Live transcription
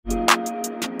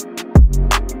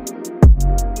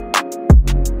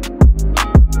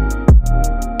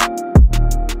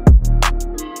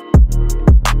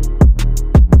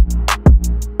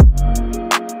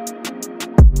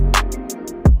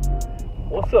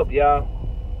up, y'all?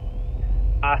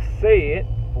 I said,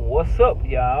 what's up,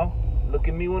 y'all? Look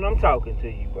at me when I'm talking to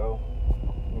you, bro.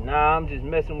 Nah, I'm just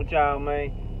messing with y'all,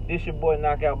 man. This your boy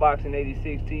Knockout Boxing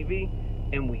 86 TV,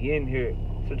 and we in here.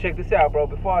 So check this out, bro.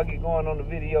 Before I get going on the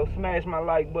video, smash my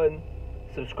like button.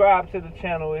 Subscribe to the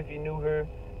channel if you're new here.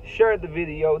 Share the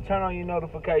video. Turn on your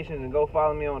notifications and go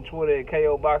follow me on Twitter at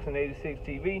KOBoxing86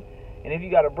 TV. And if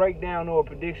you got a breakdown or a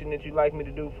prediction that you'd like me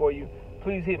to do for you,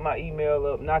 please hit my email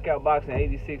up,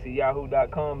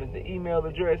 knockoutboxing86@yahoo.com is the email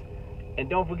address. And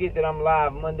don't forget that I'm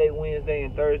live Monday, Wednesday,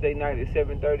 and Thursday night at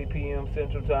 7:30 p.m.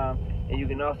 Central Time. And you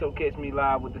can also catch me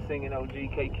live with the Singing OG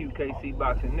KQKC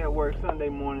Boxing Network Sunday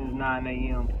mornings, 9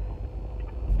 a.m.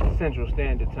 Central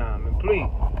Standard Time. And please,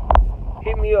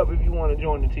 hit me up if you want to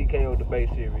join the TKO debate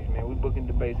series, man. We booking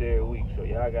debates every week, so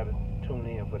y'all got to tune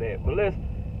in for that. But let's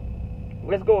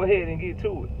go ahead and get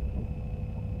to it.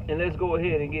 And let's go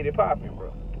ahead and get it popping,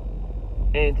 bro.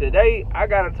 And today, I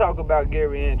got to talk about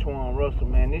Gary Antuanne Russell,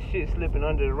 man. This shit slipping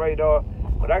under the radar,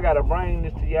 but I got to bring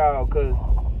this to y'all because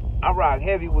I rock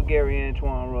heavy with Gary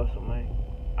Antuanne Russell, man.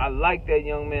 I like that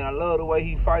young man. I love the way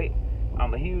he fight.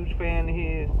 I'm a huge fan of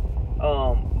his.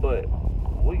 But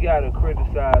we got to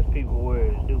criticize people where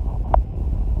it's due.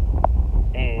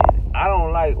 And I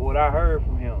don't like what I heard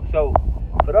from him. So,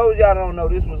 for those of y'all that don't know,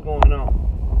 this was going on.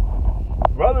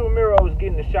 Rolly Romero was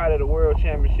getting a shot at a world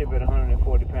championship at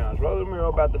 140 pounds. Rolly Romero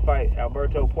about to fight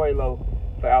Alberto Puello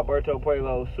for Alberto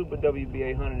Puello's Super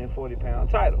WBA 140 pound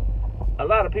title. A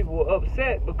lot of people were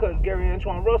upset because Gary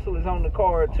Antuanne Russell is on the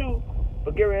card too.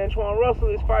 But Gary Antuanne Russell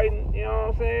is fighting, you know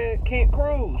what I'm saying, Kent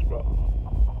Cruz, bro.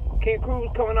 Kent Cruz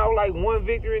coming off like one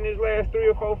victory in his last 3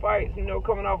 or 4 fights, you know,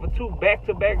 coming off of 2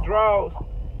 back-to-back draws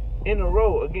in a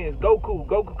row against Goku,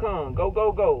 Goku-kun, Go,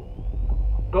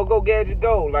 Gadget,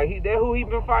 Go. Like, that's who he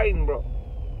been fighting, bro.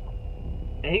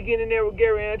 And he getting in there with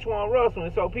Gary Antuanne Russell.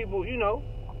 And so people, you know,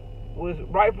 was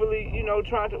rightfully, you know,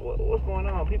 trying to, what's going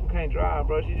on? People can't drive,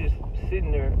 bro. She just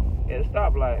sitting there at a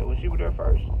stoplight. Well, she was there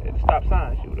first. At the stop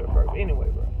sign, she was there first. Anyway,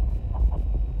 bro.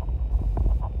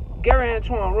 Gary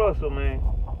Antuanne Russell, man,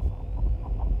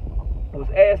 was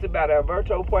asked about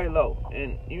Alberto Puello.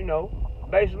 And, you know,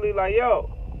 basically like, yo,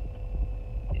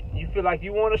 you feel like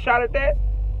you want a shot at that?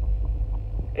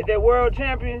 At that world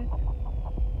champion?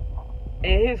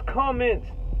 And his comments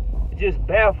just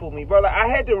baffled me, bro. Like, I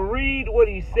had to read what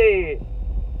he said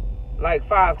like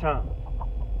 5 times.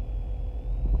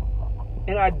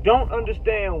 And I don't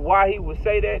understand why he would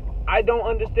say that. I don't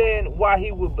understand why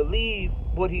he would believe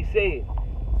what he said.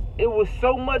 It was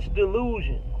so much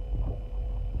delusion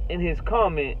in his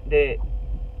comment that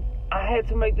I had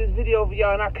to make this video for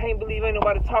y'all, and I can't believe ain't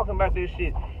nobody talking about this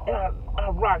shit. And I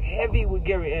rock heavy with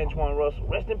Gary Antuanne Russell.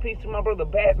 Rest in peace to my brother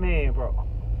Batman, bro,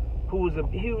 who was a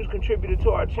huge contributor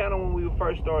to our channel when we were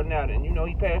first starting out. And, you know,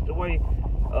 he passed away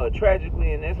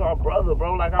tragically, and that's our brother,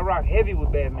 bro. Like, I rock heavy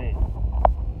with Batman.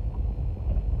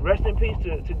 Rest in peace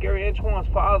to Gary Antuanne's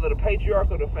father, the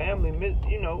patriarch of the family.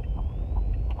 You know,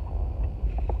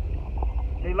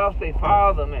 they lost their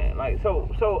father, man. Like, so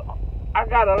I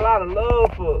got a lot of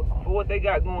love for what they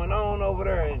got going on over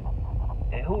there and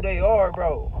who they are,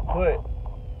 bro. But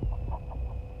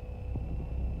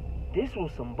this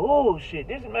was some bullshit.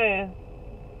 This man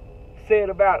said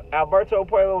about Alberto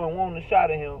Puello and wanting a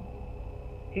shot at him.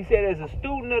 He said, as a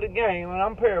student of the game, and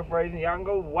I'm paraphrasing, y'all can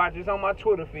go watch this on my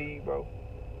Twitter feed, bro.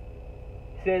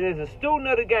 He said, as a student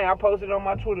of the game, I posted on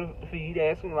my Twitter feed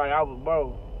asking, like,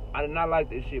 bro, I did not like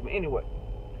this shit. But anyway,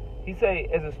 he said,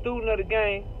 as a student of the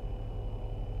game,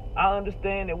 I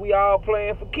understand that we all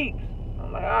playing for keeps.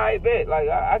 I'm like, all right, bet. Like,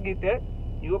 I get that.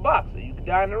 You a boxer. You can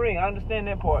die in the ring. I understand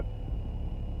that part.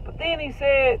 But then he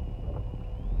said,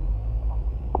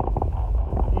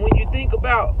 when you think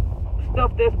about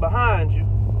stuff that's behind you,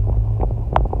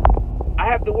 I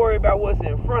have to worry about what's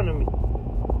in front of me.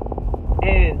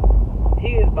 And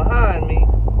he is behind me,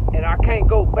 and I can't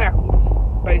go backwards,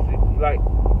 basically. Like,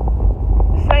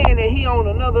 saying that he on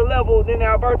another level than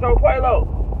Alberto Puello.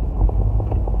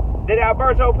 That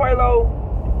Alberto Puello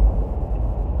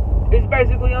is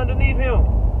basically underneath him.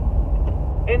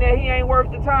 And that he ain't worth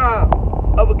the time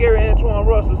of a Gary Antuanne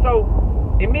Russell. So,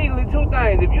 immediately 2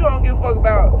 things. If you don't give a fuck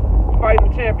about fighting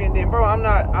the champion, then, bro, I'm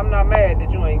not mad that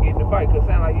you ain't getting the fight, because it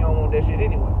sound like you don't want that shit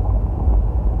anyway.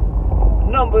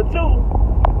 Number 2,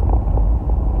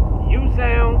 you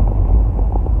sound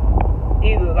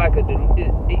either like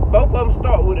both of them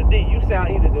start with a D. You sound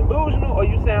either delusional or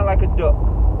you sound like a duck.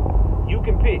 You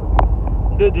can pick.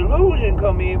 The delusion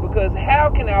come in because how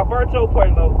can Alberto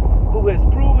Puello, who has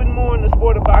proven more in the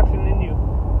sport of boxing than you,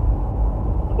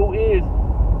 who is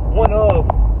one of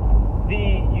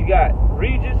the, you got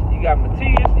Regis, you got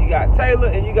Matias, you got Taylor,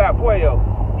 and you got Puello.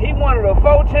 He one of the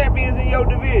 4 champions in your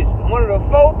division. One of the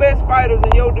 4 best fighters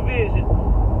in your division.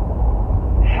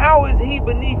 How is he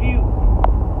beneath you?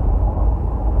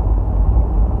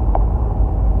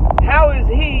 How is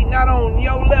he not on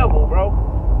your level, bro?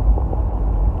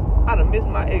 I done missed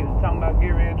my exit talking about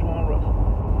Gary Antuanne Russell.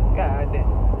 God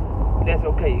damn. That's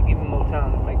okay. Give me more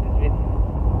time to make this video.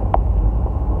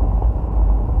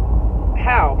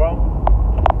 How, bro?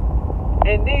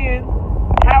 And then,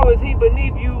 how is he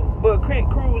beneath you, but Kent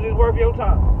Cruz is worth your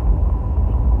time?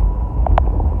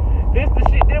 This the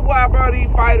shit. This is why, bro, these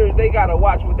fighters, they gotta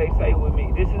watch what they say with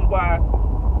me. This is why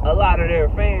a lot of their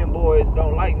fanboys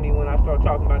don't like me when I start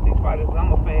talking about these fighters.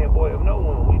 I'm a fanboy of no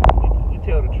one. We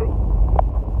tell the truth.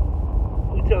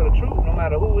 We tell the truth, no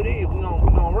matter who it is. We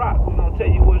gonna rock. We gonna tell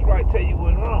you what's right, tell you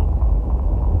what's wrong.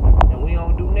 And we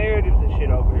don't do narratives and shit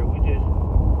over here. We just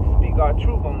speak our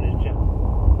truth on this channel.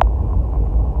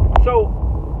 So,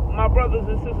 my brothers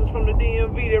and sisters from the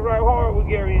DMV that ride hard with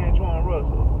Gary Antuanne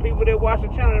Russell. People that watch the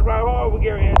channel that ride hard with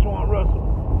Gary Antuanne Russell.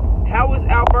 How is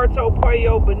Alberto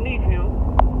Puello beneath him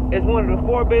as one of the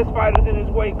 4 best fighters in his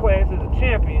weight class as a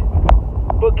champion,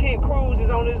 but Kent Cruz is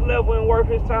on his level and worth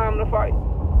his time to fight?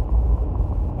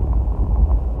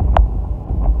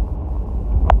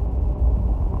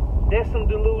 That's some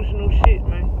delusional shit,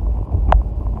 man.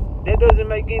 That doesn't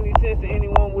make any sense to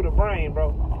anyone with a brain,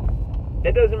 bro.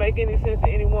 That doesn't make any sense to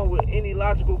anyone with any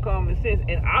logical common sense.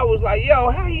 And I was like, yo,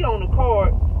 how he on the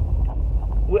card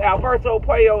with Alberto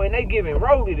Puello and they giving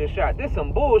Rolly the shot? This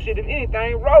some bullshit. If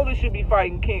anything, Rolly should be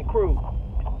fighting Kent Cruz.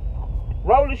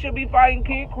 Rolly should be fighting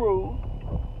Kent Cruz.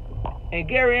 And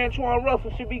Gary Antuanne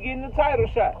Russell should be getting the title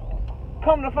shot.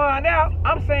 Come to find out,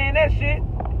 I'm saying that shit.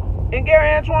 And Gary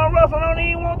Antuanne Russell don't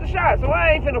even want the shot. So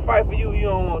I ain't finna fight for you. You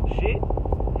don't want the shit.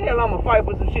 Hell, I'm gonna fight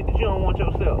for some shit that you don't want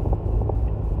yourself.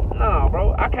 Nah,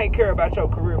 bro. I can't care about your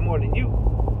career more than you.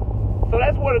 So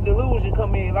that's where the delusion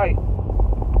come in. Like,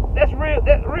 that's real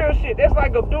shit. That's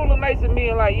like Abdullah Mason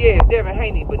being like, yeah, Devin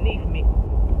Haney beneath me.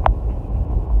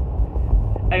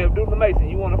 Hey, Abdullah Mason,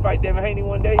 you want to fight Devin Haney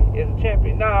one day as a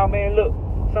champion? Nah, man, look.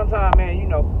 Sometimes, man, you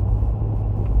know,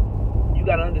 you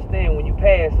got to understand when you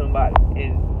pass somebody.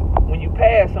 And when you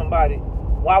pass somebody,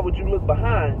 why would you look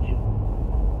behind you?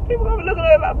 People gonna be looking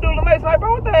at Abdullah Mason like,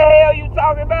 bro, what the hell you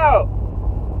talking about?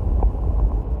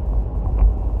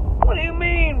 What do you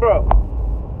mean, bro?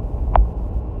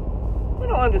 We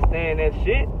don't understand that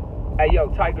shit. Hey, yo,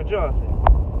 Tiger Johnson.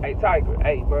 Hey, Tiger.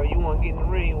 Hey, bro, you want to get in the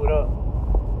ring with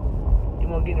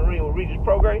Regis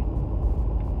Prograis?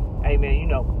 Hey, man, you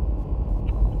know,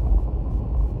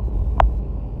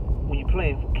 when you're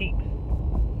playing for keeps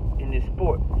in this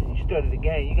sport, and you study the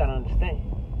game, you gotta understand.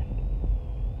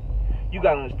 You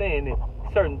gotta understand that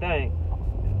certain things,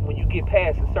 when you get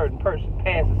past a certain person,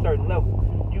 past a certain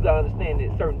level, you gotta understand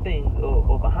that certain things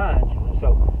are behind you. And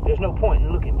so there's no point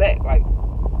in looking back. Like,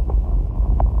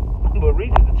 but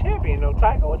Regis the champion, though,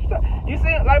 Tiger. What you talking? You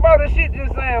see, like, bro, this shit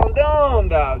just sound dumb,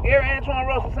 dog. Gary Antuanne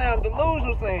Russell sound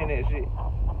delusional saying that shit.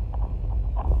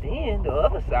 Then the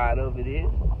other side of it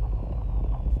is,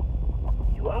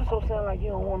 you also sound like you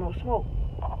don't want no smoke.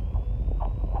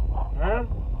 Huh?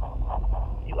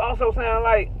 You also sound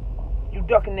like you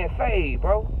ducking that fade,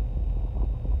 bro.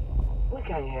 We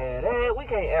can't have that. We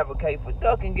can't advocate for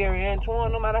ducking Gary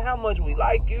Antuanne no matter how much we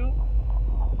like you.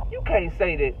 You can't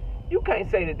say that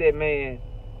that man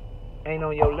ain't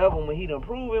on your level when he done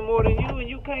proven more than you, and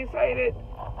you can't say that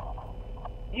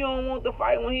you don't want the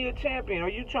fight when he a champion. Are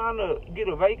you trying to get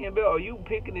a vacant belt? Are you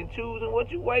picking and choosing?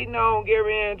 What you waiting on,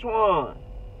 Gary Antuanne?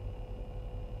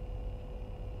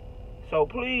 So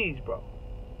please, bro,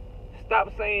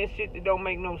 stop saying shit that don't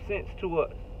make no sense to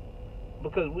us,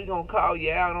 because we gonna call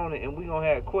you out on it and we gonna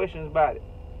have questions about it.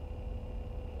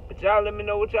 But y'all let me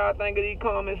know what y'all think of these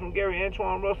comments from Gary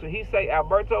Antuanne Russell. He say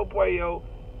Alberto Puello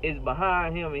is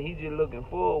behind him and he just looking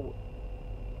forward,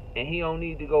 and he don't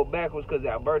need to go backwards because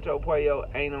Alberto Puello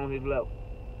ain't on his level.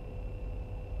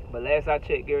 But last I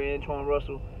checked, Gary Antuanne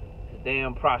Russell is a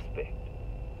damn prospect.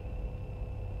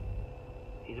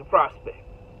 He's a prospect.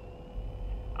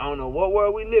 I don't know what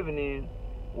world we living in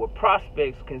where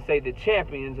prospects can say the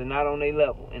champions are not on their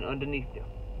level and underneath them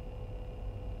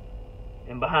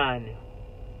and behind them.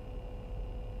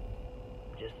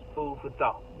 Just food for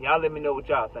thought. Y'all let me know what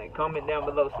y'all think. Comment down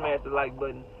below, smash the like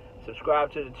button, subscribe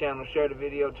to the channel, share the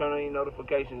video, turn on your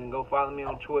notifications, and go follow me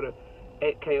on Twitter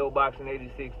at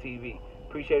KOBoxing86TV.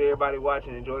 Appreciate everybody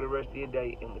watching. Enjoy the rest of your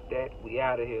day. And with that, we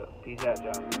out of here. Peace out,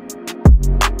 y'all.